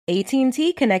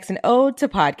AT&T connects an ode to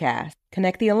podcasts.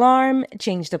 Connect the alarm,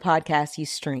 change the podcast you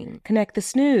stream. Connect the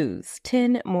snooze,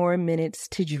 10 more minutes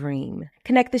to dream.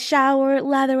 Connect the shower,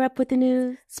 lather up with the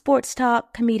news, sports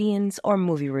talk, comedians, or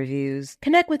movie reviews.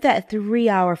 Connect with that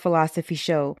 3-hour philosophy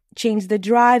show. Change the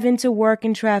drive into work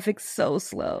and traffic so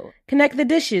slow. Connect the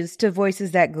dishes to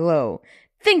voices that glow.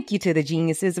 Thank you to the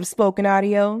geniuses of spoken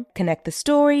audio. Connect the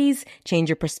stories, change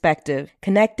your perspective.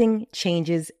 Connecting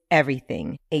changes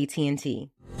everything.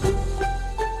 AT&T.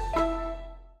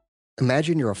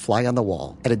 Imagine you're a fly on the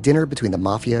wall at a dinner between the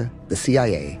mafia, the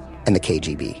CIA, and the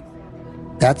KGB.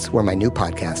 That's where my new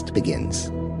podcast begins.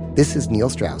 This is Neil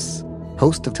Strauss,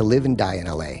 host of To Live and Die in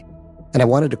LA, and I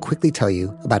wanted to quickly tell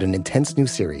you about an intense new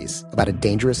series about a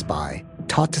dangerous spy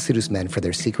taught to seduce men for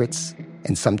their secrets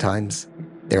and sometimes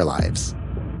their lives.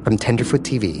 From Tenderfoot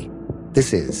TV,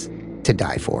 this is To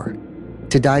Die For.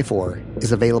 To Die For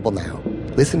is available now.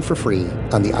 Listen for free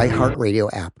on the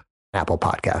iHeartRadio app, Apple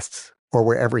Podcasts, or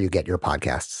wherever you get your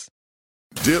podcasts.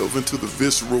 Delve into the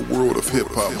visceral world of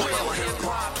hip-hop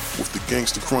with the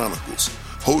Gangster Chronicles,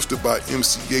 hosted by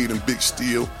MC8 and Big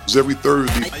Steel. Every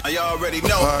Thursday, a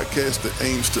podcast that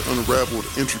aims to unravel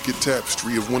the intricate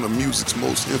tapestry of one of music's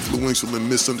most influential and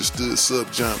misunderstood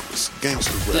subgenres,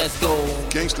 gangster rap. Let's go.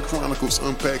 Gangster Chronicles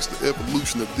unpacks the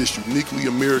evolution of this uniquely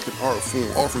American art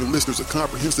form, offering listeners a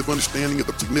comprehensive understanding of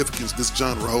the significance this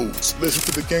genre holds.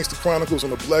 Listen to the Gangster Chronicles on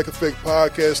the Black Effect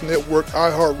Podcast Network,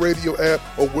 iHeartRadio app,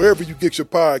 or wherever you get your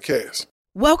podcasts.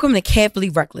 Welcome to Carefully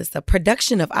Reckless, a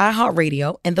production of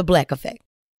iHeartRadio and The Black Effect.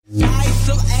 Nice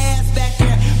little ass back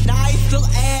there. Nice little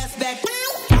ass back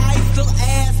there. Nice little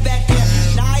ass back there.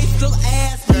 Nice little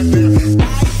ass back there.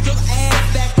 Nice little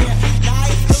ass back there.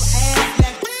 Nice little ass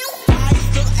back there.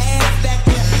 Nice little ass back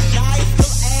there. Nice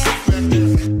little ass back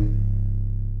there.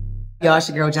 Y'all, it's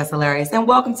your girl, Jess Hilarious, and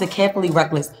welcome to Carefully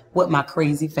Reckless with my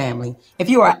crazy family.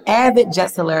 If you are avid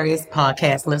Jess Hilarious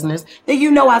podcast listeners, then you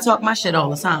know I talk my shit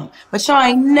all the time. But y'all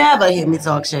ain't never hear me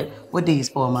talk shit with these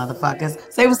four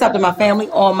motherfuckers. Say what's up to my family.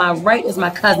 On my right is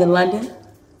my cousin London.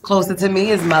 Closer to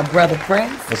me is my brother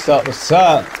Prince. What's up, what's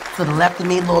up? To the left of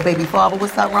me, little baby father.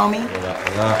 What's up, Romy? What up,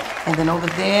 what up? And then over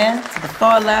there, to the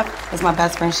far left, is my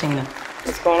best friend Sheena.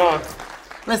 What's going on?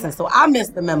 Listen, so I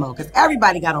missed the memo because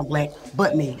everybody got on black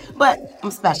but me. But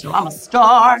I'm special. I'm a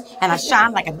star and I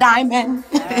shine like a diamond.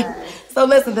 So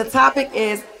listen, the topic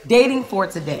is dating for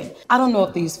today. I don't know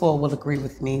if these four will agree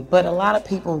with me, but a lot of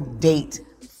people date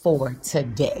for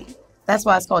today. That's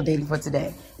why it's called dating for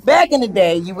today. Back in the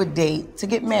day, you would date to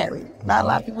get married. Not a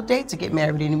lot of people date to get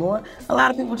married anymore. A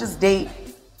lot of people just date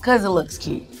because it looks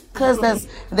cute. Because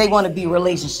they want to be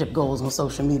relationship goals on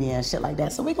social media and shit like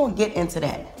that. So we're going to get into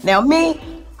that. Now, me,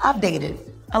 I've dated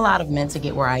a lot of men to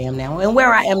get where I am now. And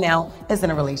where I am now is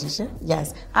in a relationship.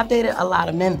 Yes, I've dated a lot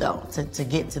of men, though, to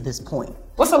get to this point.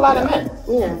 What's a lot of men?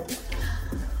 Yeah.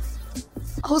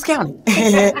 Who's counting?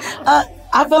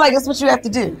 I feel like that's what you have to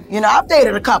do. You know, I've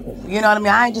dated a couple. You know what I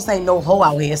mean? I ain't just ain't no hoe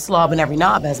out here slobbing every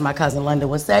knob, as my cousin Linda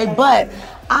would say. But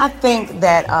I think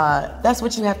that that's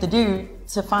what you have to do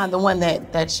to find the one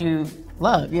that you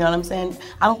love. You know what I'm saying?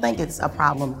 I don't think it's a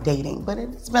problem dating, but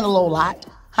it's been a little lot.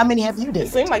 How many have you dated?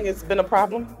 It seems like it's been a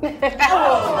problem. 4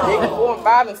 and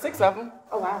 5 and 6 of them.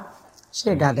 Oh, wow. She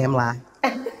a goddamn lie.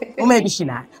 Well, maybe she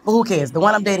not. But who cares? The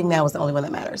one I'm dating now is the only one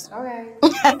that matters. Okay.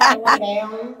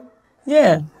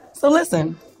 Yeah. So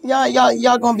listen,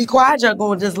 y'all gonna be quiet? Y'all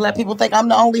gonna just let people think I'm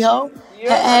the only hoe?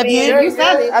 Have you? You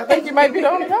said it. I think you might be the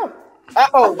only hoe.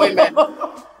 Oh, wait a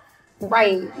minute.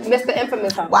 Right, Mr.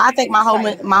 Infamous. Well, I think my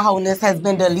wholeness has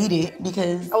been deleted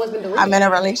because it's been deleted. I'm in a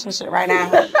relationship right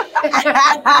now.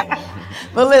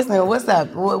 But listen, what's up?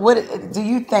 What do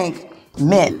you think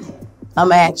men? I'm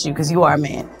gonna ask you because you are a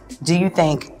man. Do you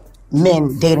think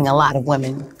men dating a lot of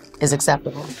women is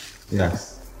acceptable?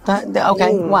 Yes.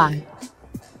 Okay, why?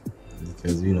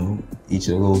 Because, each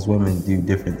of those women do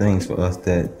different things for us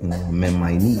that, men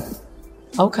might need.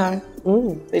 Okay.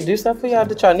 They do stuff for y'all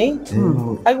that y'all need?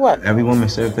 Like what? Every woman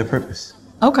serves their purpose.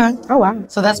 Okay. Oh, wow.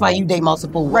 So that's why you date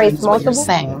multiple women. Right, is what you're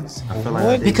multiple? saying. I feel like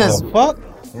I date Because fuck?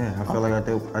 Yeah, I feel like I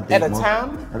date At a multiple-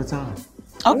 time? At a time.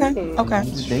 Okay. I'm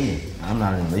just dating. I'm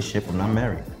not in a relationship. I'm not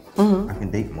married. I can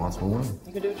date multiple women.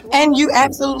 You can do what you want. And you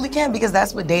absolutely can, because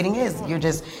that's what dating is. You're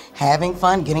just having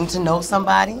fun, getting to know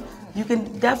somebody. You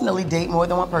can definitely date more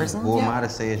than one person. Who am I to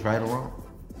say it's right or wrong?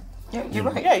 You're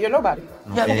right. Yeah, you're nobody.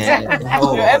 Hold You're on.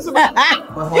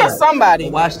 absolutely. You're somebody.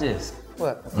 Watch this.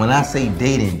 What? When I say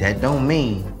dating, that don't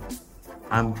mean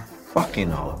I'm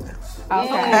fucking all of them.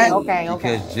 Okay.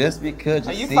 Because just because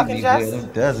Are you you see fucking me Jess? with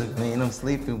them doesn't mean I'm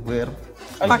sleeping with them.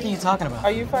 What the fuck are you talking about?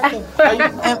 Are you fucking?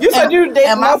 You said you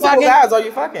date multiple guys. Are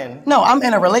you fucking? No, I'm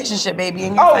in a relationship, baby.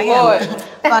 And you're Lord.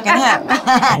 fucking him.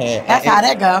 That's how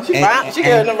that goes. She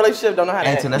in a relationship, don't know how to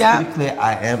act. And let's be clear,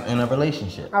 I am in a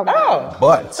relationship. Oh.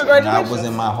 But when I was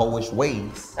in my hoish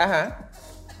ways, that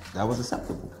was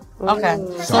acceptable. Okay.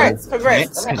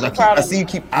 Congrats. I see you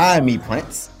keep eyeing me,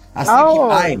 Prince. I see you keep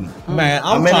eyeing me. Man,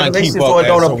 I'm trying to keep up it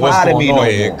don't apply to me no more.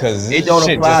 Because it don't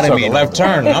apply to me. Left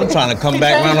turn. I'm trying to come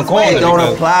back around the corner. It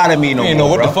don't apply to me no more. You know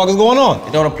what the fuck is going on?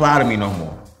 It don't apply to me no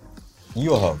more.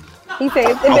 You a hoe. He said,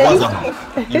 I was a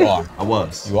hoe. You are. I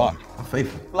was. You are. I'm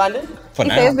faithful. London? He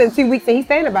said it's been 2 weeks and he's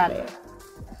saying about it.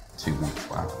 2 weeks.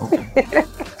 Wow. Okay.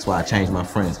 That's why I changed my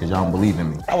friends, because y'all don't believe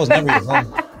in me. I was never your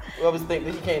home. We always think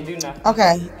that he can't do nothing.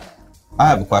 Okay. I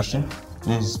have a question.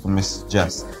 This is for Miss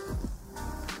Jess.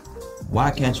 Why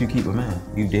can't you keep a man?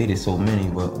 You dated so many,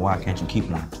 but why can't you keep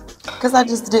one? Because I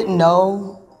just didn't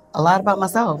know a lot about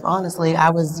myself, honestly. I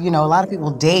was, a lot of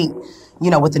people date,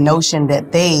 with the notion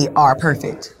that they are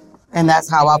perfect. And that's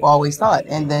how I've always thought.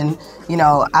 And then,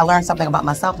 I learned something about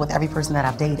myself with every person that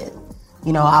I've dated.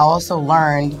 I also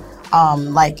learned,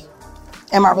 in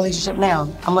my relationship now,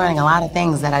 I'm learning a lot of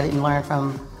things that I didn't learn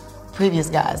from previous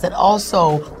guys. That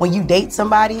also, when you date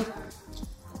somebody,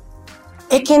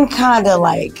 it can kind of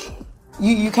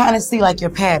you kind of see your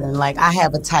pattern. Like, I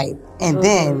have a type, and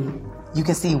then you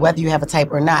can see whether you have a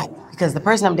type or not. Because the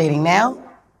person I'm dating now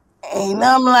ain't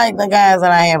nothing like the guys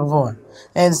that I had before.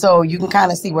 And so you can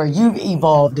kind of see where you've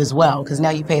evolved as well, because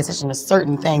now you pay attention to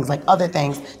certain things, like other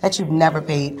things that you've never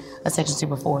paid attention to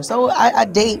before. So I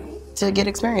date to get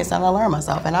experience, and I learn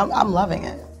myself, and I'm loving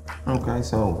it. Okay,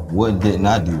 so what didn't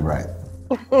I do right?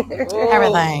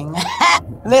 Everything.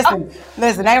 Listen,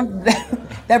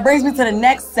 that brings me to the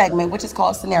next segment, which is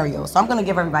called scenarios. So I'm gonna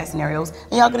give everybody scenarios,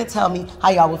 and y'all gonna tell me how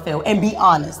y'all would feel, and be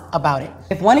honest about it.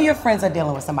 If one of your friends are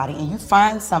dealing with somebody, and you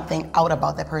find something out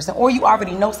about that person, or you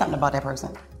already know something about that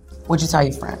person, would you tell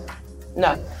your friend?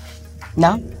 No.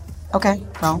 No? Okay,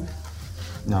 no.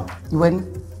 No. You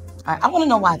wouldn't? All right, I wanna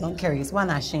know why, though. I'm curious. Why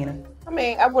not, Sheena? I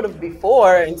mean, I would have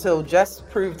before, until Jess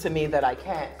proved to me that I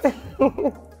can't.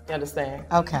 You understand?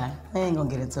 Okay, I ain't gonna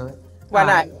get into it. Why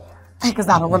not? Because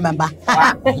I don't remember.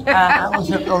 I don't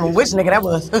know which nigga that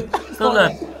was. So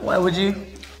look, what would you?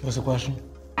 What's the question?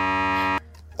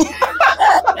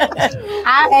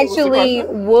 I actually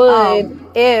would,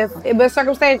 if it was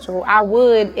circumstantial, I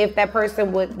would if that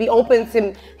person would be open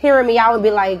to hearing me out and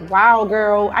be like, wow,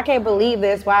 girl, I can't believe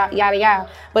this, wow, yada, yada.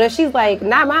 But if she's like,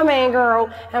 not my man, girl,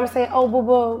 and I'm gonna say, oh,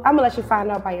 boo-boo, I'm gonna let you find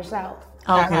out by yourself.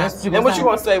 Okay. Then what you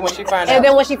gonna say when she find out? And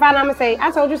then when she find out, I'm gonna say,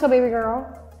 I told you so, baby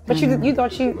girl. But you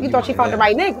thought she found the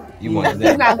right nigga. You wanted them.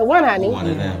 He's not the one, honey. You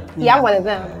wanted them. Yeah, I wanted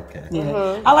them. Okay.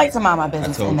 Yeah. I like to mind my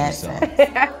business in that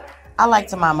sense. I like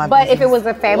to mind my business. But if it was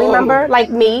a family member,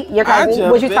 like me, your cousin,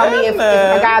 would you tell me if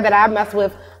a guy that I messed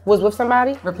with was with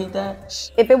somebody? Repeat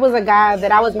that. If it was a guy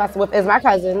that I was messing with as my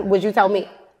cousin, would you tell me?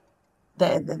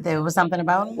 That there was something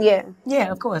about him? Yeah.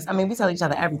 Yeah, of course. I mean, we tell each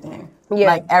other everything. Yeah.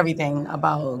 Like everything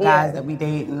about guys that we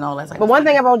date and all that stuff. But one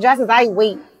thing about Jess is I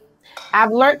wait.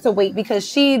 I've learned to wait because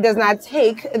she does not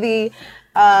take the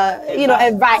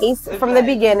advice from the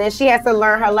beginning. She has to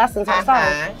learn her lessons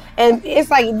herself. And it's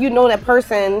like, if you know that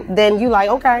person, then you like,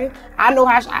 okay, I know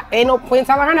how ain't no point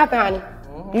telling her nothing, honey.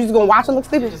 You just gonna watch her look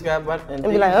stupid. You just gotta and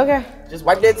be like, okay. Just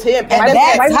wipe that tear. And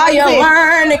that's how you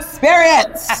learn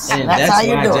experience. That's how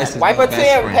you do it. Wipe her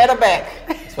tear, pat her back.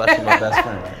 That's why she's my best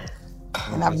friend.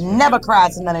 And I've never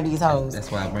cried to none of these hoes.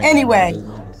 That's why I bring anyway,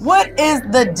 what is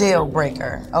the deal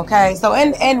breaker? Okay, so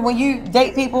and when you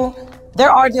date people,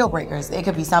 there are deal breakers. It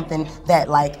could be something that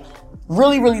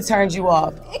really, really turns you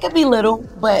off. It could be little,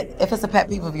 but if it's a pet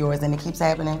peeve of yours and it keeps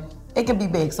happening, it could be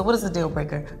big. So what is a deal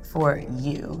breaker for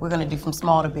you? We're gonna do from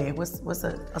small to big. What's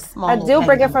a small? A deal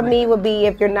breaker for me would be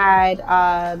if you're not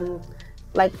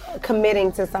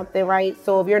committing to something, right?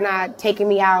 So if you're not taking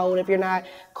me out, if you're not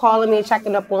calling me,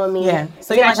 checking up on me,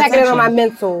 so you're not checking in on my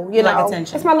mental, you know.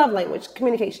 Attention. It's my love language,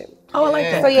 communication. Oh, I like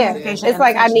that. So yeah, it's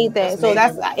like I need that. So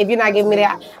that's if you're not giving me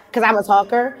that, because I'm a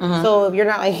talker. So if you're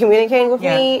not communicating with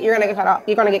me, you're gonna get cut off.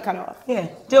 You're gonna get cut off. Yeah,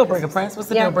 deal breaker, Prince. What's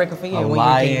the deal breaker for you? A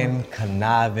lying,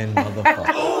 conniving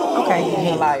motherfucker. Okay, you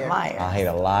hate a liar. I hate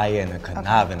a liar and a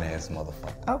conniving ass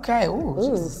motherfucker. Okay, ooh.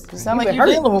 You sound like you're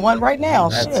dealing with one right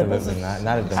now. Absolutely not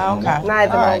at the moment. Okay, not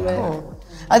at the moment. Cool.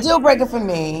 A deal breaker for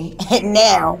me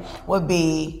now would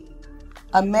be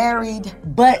a married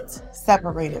but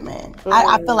separated man.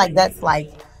 I feel like that's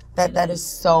that is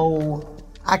so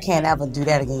I can't ever do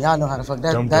that again. Y'all know how to fuck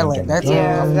that. That's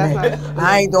Yeah,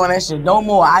 I ain't doing that shit no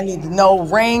more. I need to know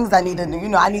rings. I need to,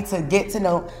 I need to get to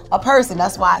know a person.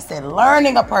 That's why I said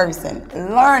learning a person.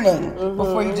 Learning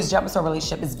before you just jump into a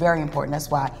relationship is very important.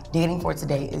 That's why dating for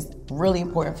today is really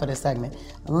important for this segment.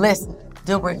 Listen,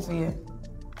 deal breaker for you.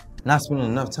 Not spending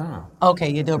enough time.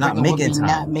 Okay, your deal breaker Not making would be time.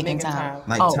 not making time.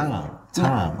 Like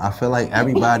time. I feel like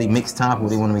everybody makes time for what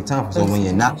they want to make time for. So when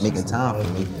you're not making time for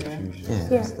me,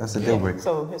 that's a deal breaker.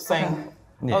 So his saying,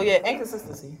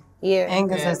 inconsistency. Yeah.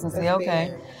 Inconsistency,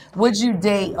 okay. Would you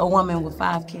date a woman with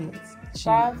 5 kids?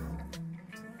 5?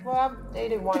 Well, I've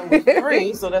dated one with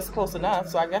 3, so that's close enough.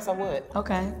 So I guess I would.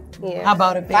 Okay. Yeah. How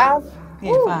about a baby? 5?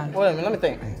 Yeah, 5. Wait a minute, let me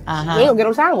think. You ain't gonna get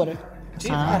no time with her.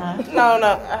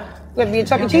 No. You gotta be a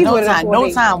Chuck E. Cheese with her. No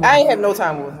time with her. I ain't have no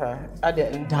time with her. I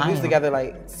didn't. Damn. We was together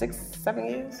like 6-7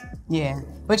 years. Yeah.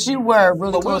 But you were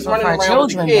really But we close was with running her around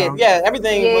children, with the kid. though. Yeah,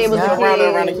 everything was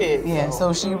around the kid. Yeah,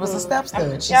 so she was a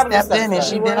stepstud. She Yeah, I was a stepped in and stepstud.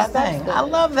 she You did were a her thing. stepstud. I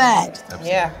love that.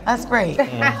 Yeah. That's great.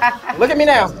 Look at me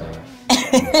now.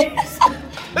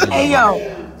 Hey, yo.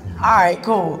 All right,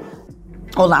 cool.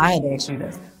 Hold on, I had to ask you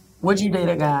this. Would you date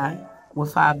a guy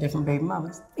with 5 different baby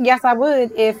mamas? Yes, I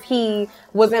would if he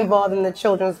was involved in the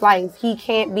children's life. He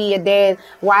can't be a dad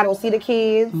where I don't see the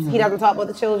kids. He doesn't talk about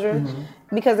the children.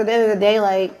 Because at the end of the day,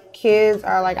 like, kids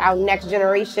are like our next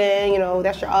generation,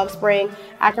 that's your offspring.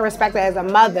 I can respect that as a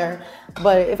mother.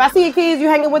 But if I see your kids, you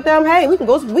hanging with them, hey, we can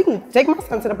take my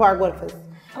son to the park with us.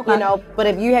 Okay. But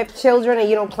if you have children and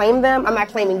you don't claim them, I'm not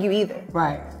claiming you either.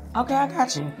 Right. Okay, I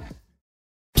got you.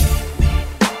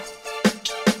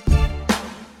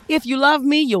 If you love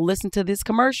me, you'll listen to this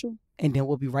commercial, and then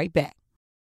we'll be right back.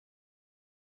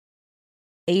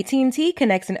 AT&T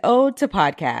connects an ode to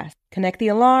podcast. Connect the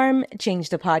alarm, change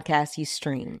the podcast you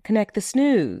stream. Connect the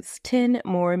snooze, 10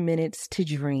 more minutes to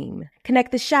dream.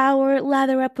 Connect the shower,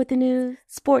 lather up with the news,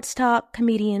 sports talk,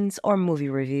 comedians, or movie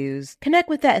reviews. Connect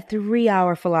with that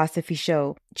 3-hour philosophy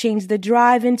show. Change the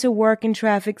drive into work and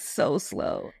traffic so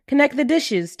slow. Connect the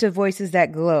dishes to voices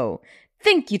that glow.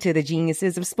 Thank you to the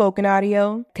geniuses of spoken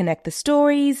audio. Connect the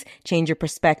stories, change your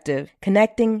perspective.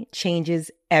 Connecting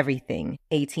changes everything.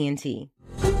 AT&T.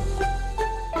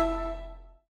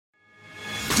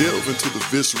 Delve into the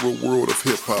visceral world of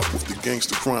hip-hop with the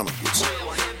Gangsta Chronicles,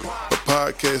 a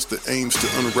podcast that aims to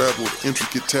unravel the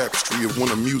intricate tapestry of one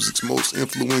of music's most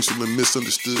influential and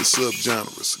misunderstood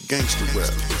subgenres, gangsta rap.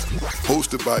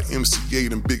 Hosted by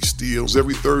MC8 and Big Steels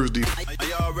every Thursday,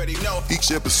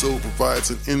 each episode provides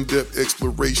an in-depth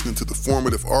exploration into the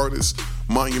formative artists,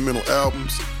 monumental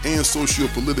albums, and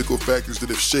socio-political factors that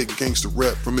have shaped gangsta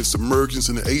rap from its emergence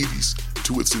in the 80s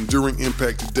to its enduring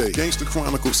impact today. Gangsta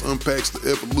Chronicles unpacks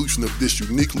the evolution of this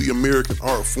uniquely American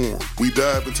art form. We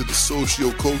dive into the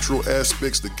socio-cultural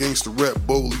aspects that gangsta rap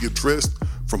boldly addressed,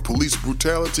 from police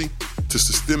brutality to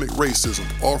systemic racism,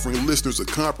 offering listeners a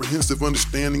comprehensive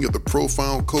understanding of the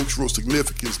profound cultural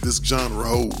significance this genre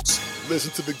holds.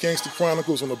 Listen to the Gangsta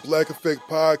Chronicles on the Black Effect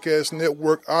Podcast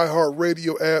Network,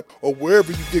 iHeartRadio app, or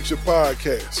wherever you get your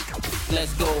podcasts.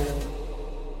 Let's go.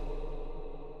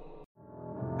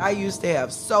 I used to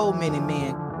have so many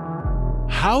men.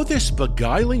 How this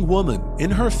beguiling woman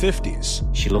in her 50s,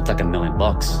 she looked like $1 million,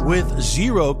 with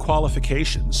 0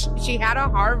 qualifications, she had a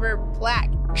Harvard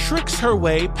plaque, tricks her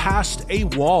way past a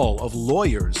wall of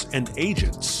lawyers and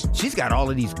agents. She's got all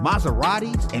of these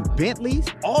Maseratis and Bentleys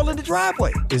all in the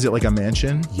driveway. Is it like a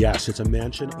mansion? Yes, it's a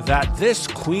mansion that this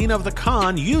queen of the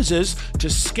con uses to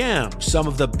scam some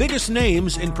of the biggest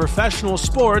names in professional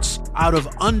sports out of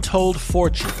untold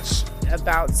fortunes.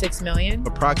 About $6 million.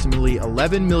 Approximately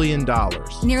 $11 million.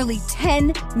 Nearly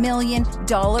 $10 million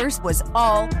was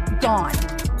all gone.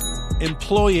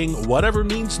 Employing whatever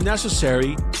means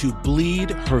necessary to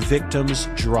bleed her victims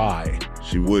dry.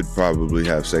 She would probably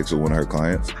have sex with one of her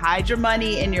clients. Hide your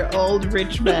money in your old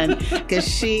rich man, because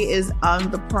she is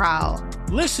on the prowl.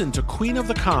 Listen to Queen of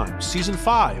the Con, Season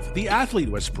 5, The Athlete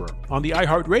Whisperer, on the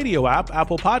iHeartRadio app,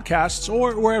 Apple Podcasts,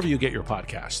 or wherever you get your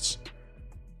podcasts.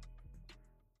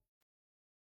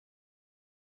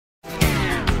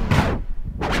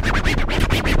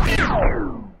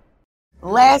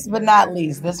 Last but not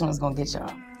least, this one's gonna get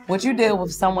y'all. Would you deal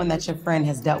with someone that your friend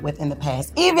has dealt with in the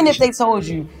past, even if they told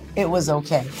you it was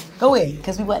okay? Go ahead,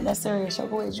 because we wasn't that serious show.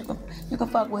 Go ahead, you can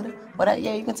fuck with her.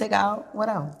 Yeah, you can take her out. What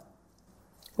else?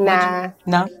 Nah.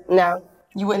 No?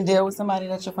 You wouldn't deal with somebody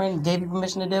that your friend gave you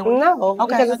permission to deal with? No,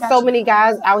 Okay, because there's so many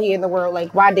guys out here in the world.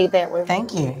 Like, why date that one?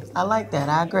 Thank you. I like that.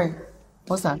 I agree.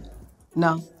 What's up?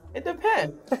 No. It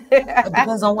depends. It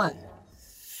depends on what?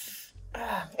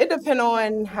 It depends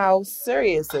on how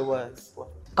serious it was.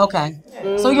 Okay.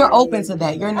 So you're open to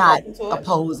that. You're not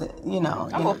opposed, you know.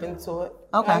 I'm open to it.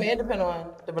 Okay. I mean, it depends on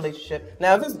the relationship.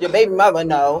 Now, if it's your baby mother,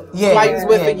 no. Yeah, Somebody you was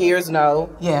with yeah. for years, no.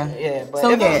 Yeah. Yeah, but So,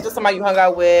 if it yeah. was just somebody you hung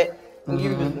out with,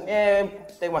 and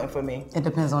they wasn't for me. It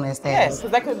depends on their Yeah, status.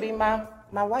 because that could be my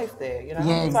wife there, you know?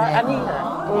 Yeah, So I exactly. need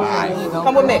her. There you go.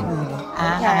 Come with me.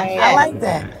 I like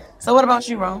that. So what about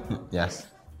you, Ron? Yes.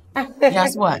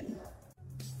 Yes, what?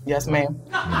 Yes, ma'am.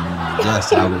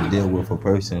 Yes, I would deal with a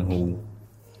person who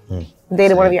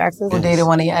Dated one of your exes? Who dated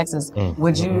one of your exes?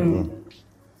 Would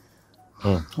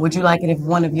you like it if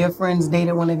one of your friends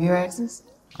dated one of your exes?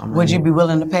 Would you be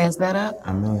willing to pass that up?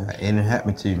 I mean, it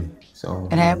happened to me. So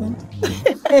It happened?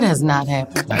 It has not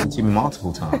happened. it happened to me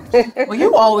multiple times. Well,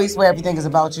 you always swear everything is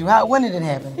about you. When did it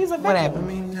happen? What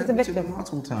happened? He's a victim.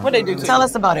 Multiple times. What they do to Tell you?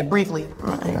 us about it briefly.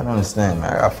 I gotta understand,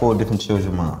 man. I got 4 different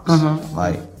children moms.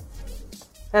 Like,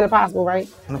 And impossible, right?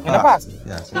 in In a box.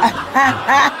 Yes.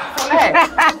 Okay.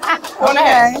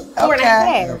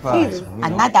 Jesus.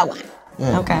 Another one.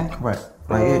 Yeah, Okay. correct.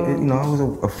 Like, it was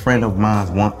a friend of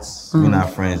mine once. We're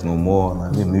not friends no more.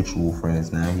 Like, we're mutual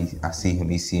friends now. I see him,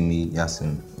 he see me. Yes,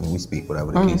 and we speak,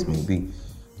 whatever the case may be.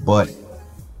 But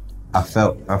I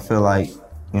feel like,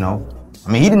 you know,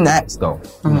 I mean, he didn't ask though.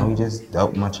 You know, he just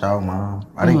dealt with my child mom.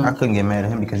 I couldn't get mad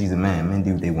at him because he's a man. Men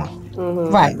do what they want.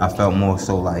 Right. I felt more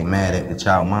so like mad at the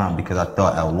child mom because I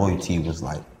thought our loyalty was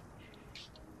like,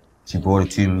 she brought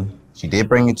it to me. She did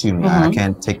bring it to me. I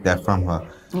can't take that from her.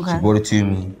 Okay. She brought it to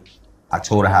me. I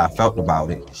told her how I felt about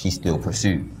it. She still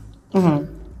pursued. You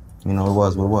know, it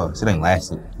was what it was. It ain't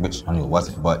lasted, which I knew it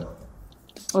wasn't, but.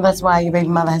 Well, that's why your baby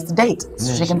mother has to date, so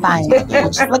Yeah, she can find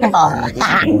what she's looking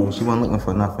for. She wasn't looking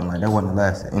for nothing. Like, that wasn't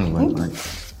lasting anyway.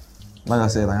 Like I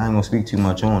said, like, I ain't gonna speak too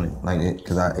much on it, like,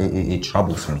 because it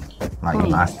troubles me. Like, you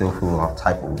know, I still feel a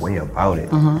type of way about it.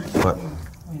 But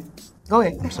Go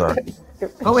ahead. I'm sorry.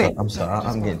 Go ahead. I'm sorry.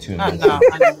 I'm getting too No, emotional.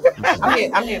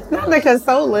 I'm here. They're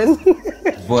consoling.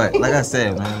 But like I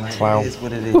said, man, like, it is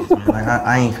what it is, man. Like,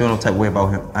 I ain't feel no type of way about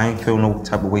him. I ain't feel no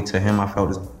type of way to him. I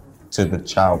felt it to the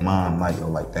child mom. Like, yo,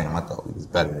 like, damn, I thought he was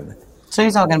better than that. So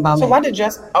you're talking about So me? why did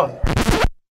Jess? Oh,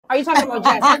 Are you talking about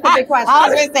Jess? That's the big question. I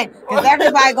was gonna say, because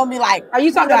everybody gonna be like, Are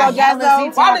you talking about Jess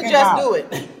though? why did Jess do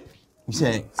it? You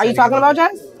said. Are you talking about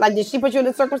Jess? Like, did she put you in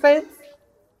this circumstance?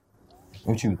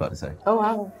 What you about to say? Oh,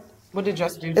 wow. What did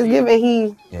Jess do? It's giving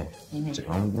he. Yeah. Yeah. You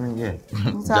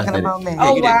talking about me?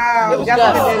 Oh, wow. It was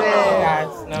Jessica Jess. did it.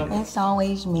 Guys, no. It's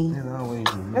always me.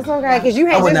 That's okay, because you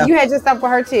had just stuff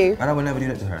with her too. But I would never do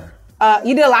that to her.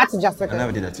 You did a lot to Jessica. I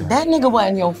never did that to her. That nigga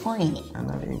wasn't your friend.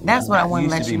 That's what I want to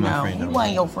He let used to you be my know. friend, He though.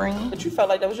 wasn't your friend. But you felt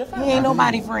like that was your friend. He ain't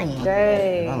nobody friend. I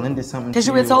Dang. lended something Because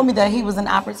to you had told me that he was an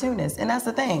opportunist, and that's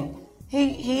the thing.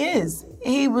 He is.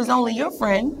 He was only your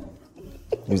friend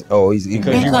He's because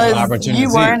you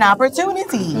were an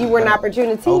opportunity. You were an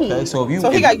opportunity. Okay, so if you. So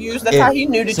he got used. That's how he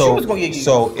knew that you was gonna get used.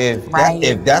 So if Right.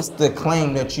 if that's the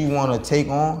claim that you want to take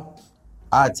on,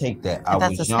 I take that. I If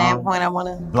that's was the young. standpoint I want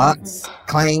to. Blunt,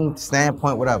 claim,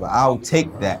 standpoint, whatever. I'll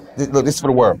take that. Look, this is for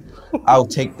the world. I'll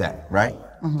take that, right?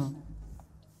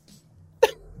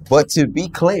 But to be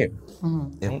clear,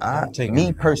 if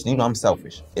me personally, you know, I'm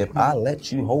selfish. If I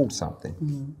let you hold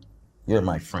something, you're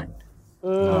my friend.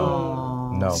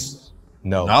 No.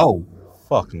 No.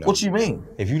 Fuck no. What you mean?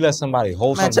 If you let somebody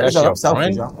hold Man, something, check that's this out. your I'm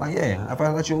selfish, friend. y'all. Like, yeah, if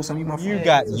I let you hold something, you my friend. You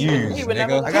got used, He would nigga.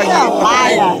 never- I got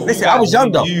liar. Listen, I was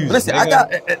young though. Used, Listen, nigga. I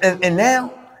got, and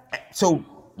now, so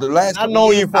the last. I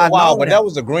know you for a while, but that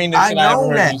was the greenest I shit I ever know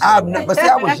heard that. you say. But see,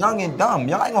 I was young and dumb.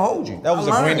 Y'all ain't gonna hold you. That was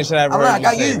the I learned. greenest shit I ever I learned. heard I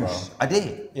got you say, used. bro. I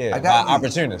did. Yeah, I got by used.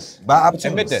 opportunists. By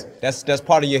opportunists. Admit that. That's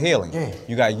part of your healing. Yeah.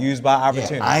 You got used by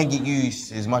opportunists. I ain't get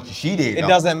used as much as she did. It though.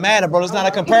 doesn't matter, bro. It's not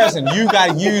a comparison. You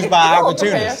got used by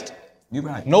opportunists. You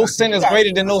right. No sin is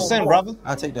greater than no sin, brother.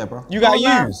 I'll take that, bro. You got Hold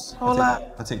up. used. Hold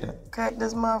up. I take that. Crack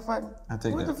this motherfucker. I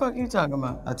take What that. the fuck you talking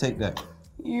about? I take that.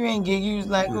 You ain't get used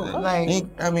like. It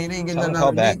ain't getting nothing Call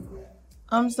out back. of me.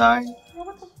 I'm sorry.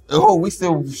 Oh, we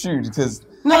still shoot because.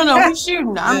 No, we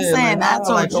shooting. I'm saying man, I told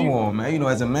like, come you. on, man. You know,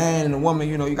 as a man and a woman,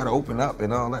 you know, you gotta open up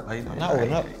and all that. Like, you know, Not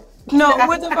open up. No,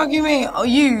 what the fuck you mean? Oh,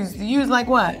 used. Used like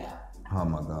what? Oh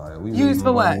my God. Used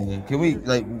for what? Can we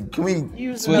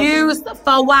Used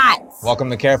for what? Welcome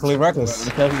to Carefully Reckless.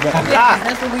 Yeah,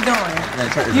 that's what we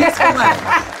doing. Used for what?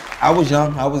 I was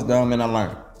young, I was dumb, and I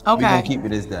learned. Okay. We gonna keep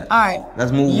it as that. All right.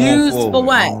 Let's move on Used forward. for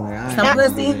what? I ain't Some gonna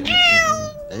pussy? do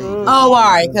that. There you Oh, all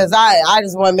right, because I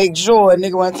just want to make sure a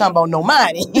nigga wasn't talking about no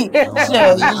money.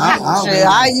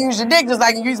 I use your dick just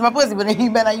like you use my pussy, but then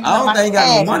you better use my I don't think you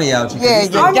got no money out you. Yeah, you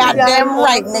goddamn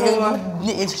right,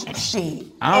 nigga. Shit.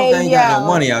 I don't think he got no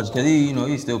money out because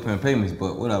he's still paying payments,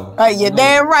 but whatever. You're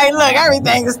damn right. Look,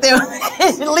 everything is still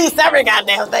at least every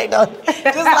goddamn thing though.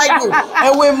 Just like you.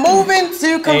 And we're moving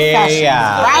to confessions,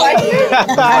 right?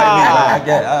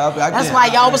 That's why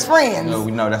y'all was friends.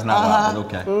 No, that's not why, but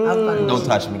okay. Don't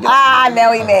touch me.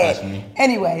 Now he mad.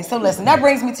 Anyway, so listen, that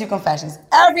brings me to confessions.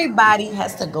 Everybody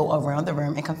has to go around the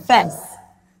room and confess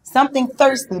something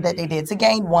thirsty that they did to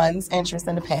gain one's interest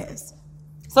in the past.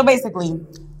 So basically,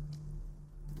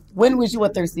 when was you a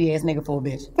thirsty ass nigga for a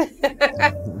bitch?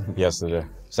 Yesterday.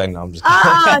 Say no, I'm just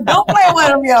don't play with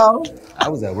him, yo. I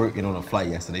was at work and on a flight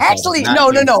yesterday. Actually, no.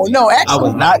 Actually, I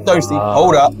was not thirsty.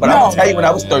 Hold up, but I'm gonna tell you when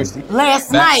I was thirsty.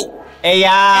 Last night. Hey,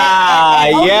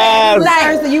 yes.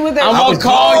 I'm gonna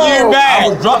call you back. I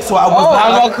was drunk, so I was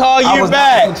I'm gonna call you I was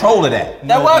back. not in control of that.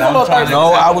 That was a little thirsty.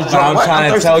 No, I was drunk. I'm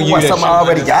trying to tell you that something I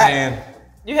already got.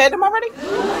 You had them already?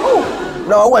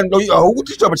 No, I wasn't. Who you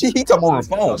talking about? He talking on the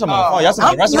phone. Y'all talking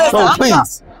about the restaurant? So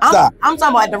please, stop. I'm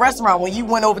talking about at the restaurant when you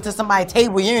went over to somebody's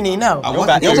table you didn't even know.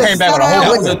 You came back with a whole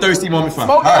That was a thirsty moment for her.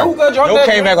 You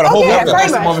came back with a whole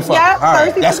thirsty moment for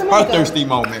her. That's her thirsty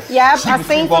moment. Yeah, I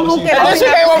seen some hookah. And then she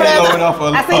came over there.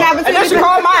 I seen that. And then she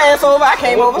called my ass over. I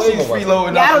came over. She was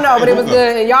freeloading. Yeah, I don't know, but it was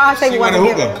good. And y'all think one of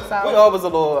We always a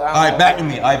little. All right, back to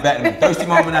me. Thirsty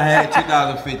moment I had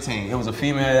 2015. It was a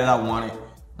female that I wanted.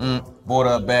 Bought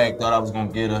her a bag, thought I was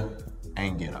gonna get her.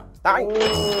 Ain't get her. I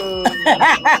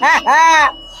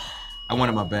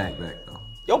wanted my bag back though.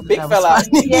 Your big fell out.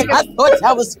 Yeah, I thought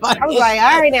that was funny. I was like,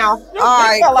 all right now. All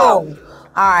right, cool. All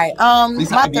right. At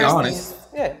least I my can be honest.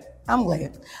 Yeah. I'm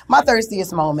glad. My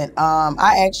thirstiest moment.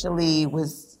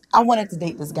 I wanted to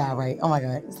date this guy, right? Oh my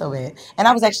God, so bad. And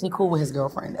I was actually cool with his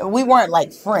girlfriend. We weren't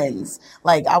like friends.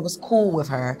 Like I was cool with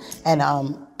her, and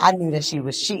I knew that she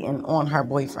was cheating on her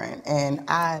boyfriend, and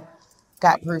I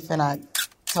got proof, and I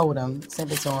told him,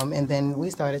 sent it to him, and then we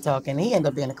started talking. He ended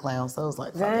up being a clown, so it was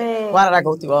like, fuck it. Why did I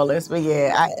go through all this? But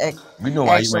yeah, we know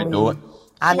why you went through it.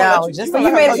 I know. Just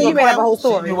you made up a whole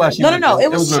story. No.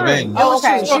 It was true. Revenge. Oh,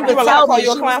 okay. She would tell me she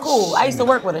was clown? cool. I used to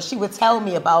work with her. She would tell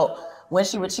me about when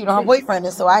she would cheat on her boyfriend,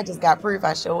 and so I just got proof.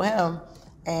 I showed him,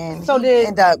 and he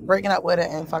ended up breaking up with her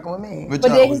and fucking with me. But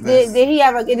did it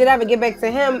ever get back to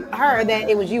her that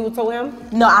it was you who told him?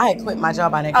 No, I had quit my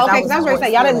job on it. Okay, because I was going to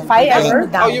say, y'all didn't fight ever?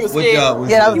 Oh, you was scared?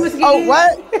 Yeah, you was scared? Oh,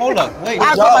 what? Hold up, wait.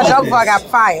 I quit my job before I got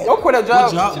fired. Don't quit a job.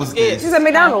 What job was this? She said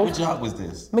McDonald's. What job was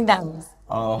this? McDonald's.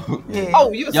 Oh, yeah. Oh,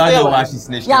 you was Y'all know stealing. why she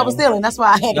snitched Yeah, I on was him. stealing. That's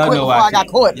why I had to quit before I got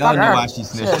caught. Y'all Fuck know her. why she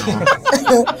snitched on him.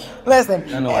 Listen.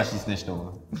 Y'all know why she snitched on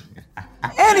him.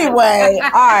 Anyway,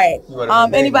 all right.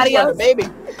 Anybody else? Baby.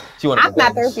 I'm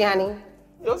not thirsty, honey.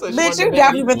 Bitch, you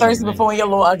definitely been thirsty before in your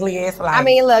little ugly ass life. I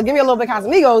mean, look, give me a little bit of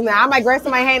Casamigos now. I might grab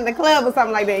somebody's hand in the club or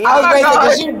something like that. I was crazy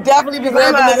because you definitely be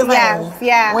grabbing niggas' hands.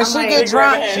 Yeah. When she get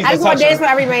drunk, I just want to dance with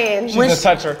every man. She's a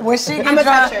toucher. When she I'm get a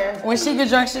drunk, toucher. when she get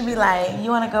drunk, she be like, "You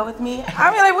want to go with me?"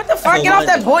 I be like, "What the fuck? Get off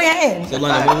that boy hand." So,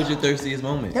 London, what was your thirstiest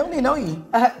moment? They don't even know you.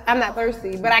 I'm not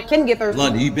thirsty, but I can get thirsty.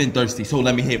 London, you've been thirsty, so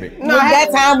let me hear it. No,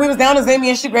 that time we was down to Zimmy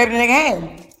and she grabbed a nigga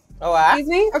hand. Oh, I? Excuse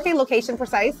me? Okay, location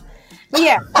precise. But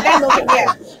yeah, that location,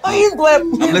 yeah. Oh, you've grabbed.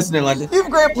 I'm listening, London. You've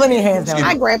grabbed plenty of hands down.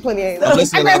 I grabbed plenty of hands. I'm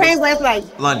listening, I grabbed London. hands last night.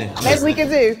 London. Last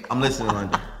weekend too. I'm listening,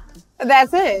 London.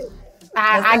 That's it.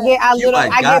 I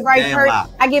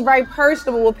get very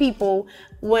personable with people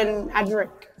when I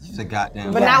drink. She's a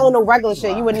goddamn. But not on no regular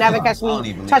shit. You would never catch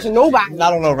me touching nobody.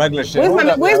 Not on no regular shit.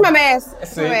 Where's my mask?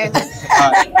 See? All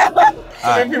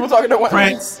right. People talking to one.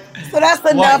 Prince. So that's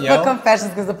enough yo? for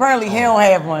confessions because apparently he don't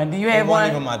have one. Do you It have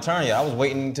wasn't one? even my turn yet. I was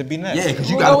waiting to be next. Yeah, because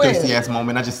you Well, got go a ahead. thirsty ass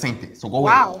moment. I just synced it. So go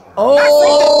Wow. ahead.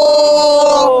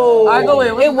 Oh, I go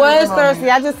ahead. It was thirsty.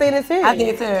 I just seen it too. I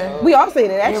did too. We all seen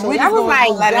it Yeah, actually. we I just was gonna like,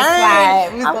 let it dang. slide.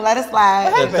 We just gonna let it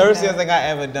slide. The thirstiest thing I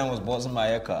ever done was bought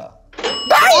somebody a car.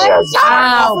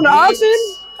 Wow, From the auction?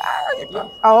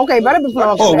 Oh, okay. Better be from the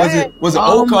auction. Oh, was it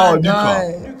Oh old car or my new car?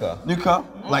 New car. New car?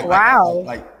 Like Wow.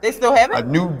 like They still have a it?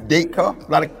 new date car?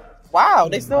 Like Wow,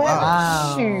 they still have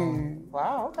Wow. it.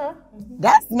 Wow, okay.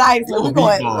 That's nice. So we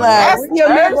going. That's your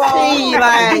thirsty. nigga.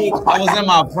 Like, I was in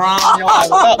my prime. Yo, I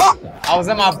was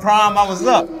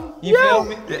up. You feel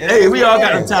me? hey, we all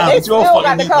got the time, They but you don't still got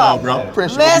fucking the new car, car. bro.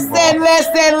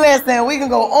 Listen. We can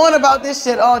go on about this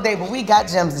shit all day, but we got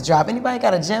gems to drop. Anybody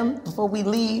got a gem before we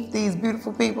leave these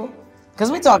beautiful people?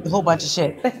 Because we talked a whole bunch of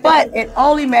shit. But it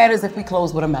only matters if we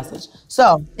close with a message.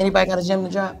 So, anybody got a gem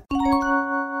to drop?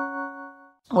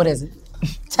 What is it?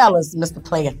 Tell us, Mr.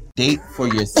 Player. Date for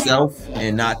yourself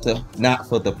and not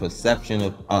for the perception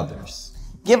of others.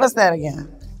 Give us that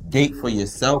again. Date for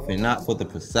yourself and not for the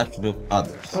perception of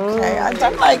others. Okay, I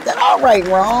like that. All right,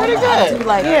 Ron. Pretty good.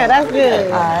 Yeah, that's good.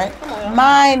 All right.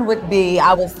 Mine would be,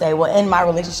 I would say, well, in my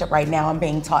relationship right now, I'm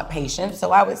being taught patience.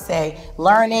 So I would say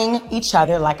learning each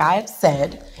other, like I have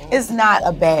said, is not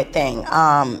a bad thing.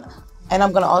 And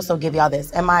I'm going to also give y'all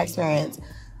this. In my experience,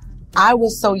 I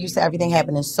was so used to everything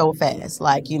happening so fast.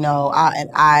 Like, you know,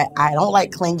 I don't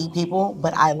like clingy people,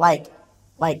 but I like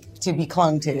to be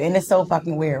clung to. And it's so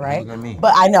fucking weird, right? What do you mean?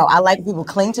 But I know, I like when people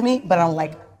cling to me, but I don't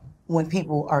like when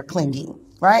people are clingy,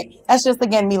 right? That's just,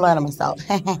 again, me learning myself.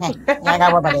 I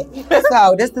gotta worry about it.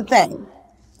 So this is the thing.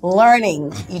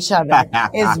 Learning each other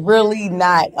is really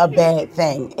not a bad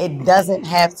thing. It doesn't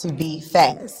have to be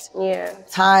fast. Yeah.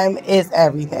 Time is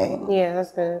everything. Yeah,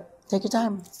 that's good. Take your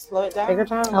time. Slow it down. Take your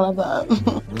time. I love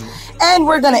that. And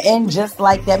we're gonna end just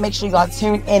like that. Make sure you all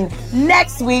tune in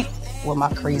next week with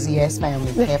my crazy ass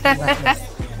family. Carefully Reckless.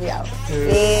 We out.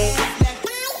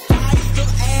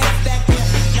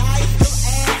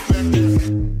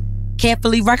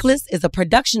 Carefully Reckless is a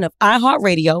production of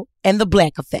iHeartRadio and The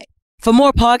Black Effect. For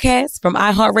more podcasts from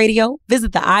iHeartRadio,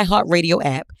 visit the iHeartRadio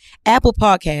app, Apple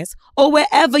Podcasts, or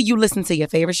wherever you listen to your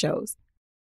favorite shows.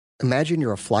 Imagine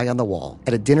you're a fly on the wall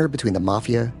at a dinner between the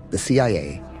mafia, the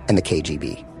CIA, and the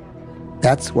KGB.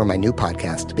 That's where my new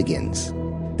podcast begins.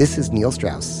 This is Neil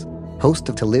Strauss, host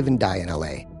of To Live and Die in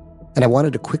LA, and I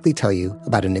wanted to quickly tell you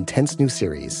about an intense new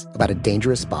series about a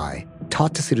dangerous spy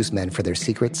taught to seduce men for their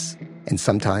secrets and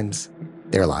sometimes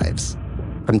their lives.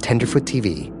 From Tenderfoot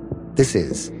TV, this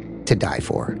is To Die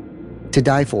For. To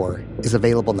Die For is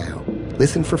available now.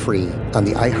 Listen for free on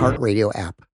the iHeartRadio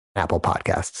app, Apple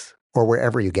Podcasts, or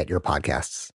wherever you get your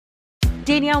podcasts.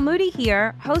 Danielle Moody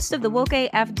here, host of the Woke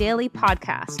AF Daily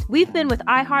podcast. We've been with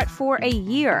iHeart for a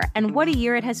year, and what a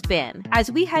year it has been.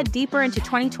 As we head deeper into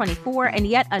 2024 and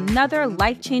yet another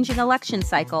life-changing election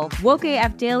cycle, Woke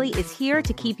AF Daily is here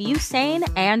to keep you sane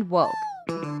and woke.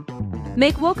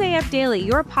 Make Woke AF Daily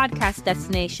your podcast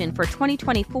destination for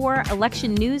 2024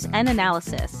 election news and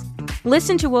analysis.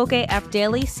 Listen to Woke AF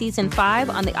Daily Season 5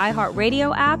 on the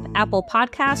iHeartRadio app, Apple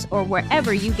Podcasts, or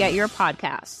wherever you get your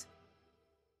podcasts.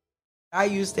 I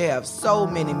used to have so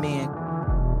many men.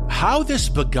 How this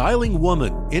beguiling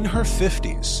woman in her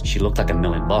 50s, she looked like $1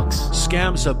 million,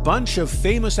 scams a bunch of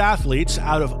famous athletes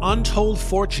out of untold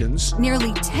fortunes.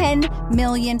 Nearly $10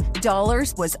 million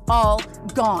was all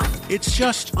gone. It's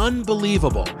just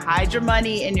unbelievable. Hide your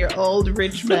money in your old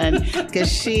rich man,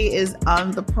 because she is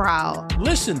on the prowl.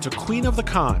 Listen to Queen of the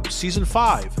Con, Season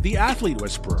 5, The Athlete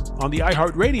Whisperer, on the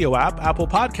iHeartRadio app, Apple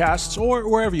Podcasts, or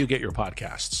wherever you get your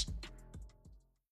podcasts.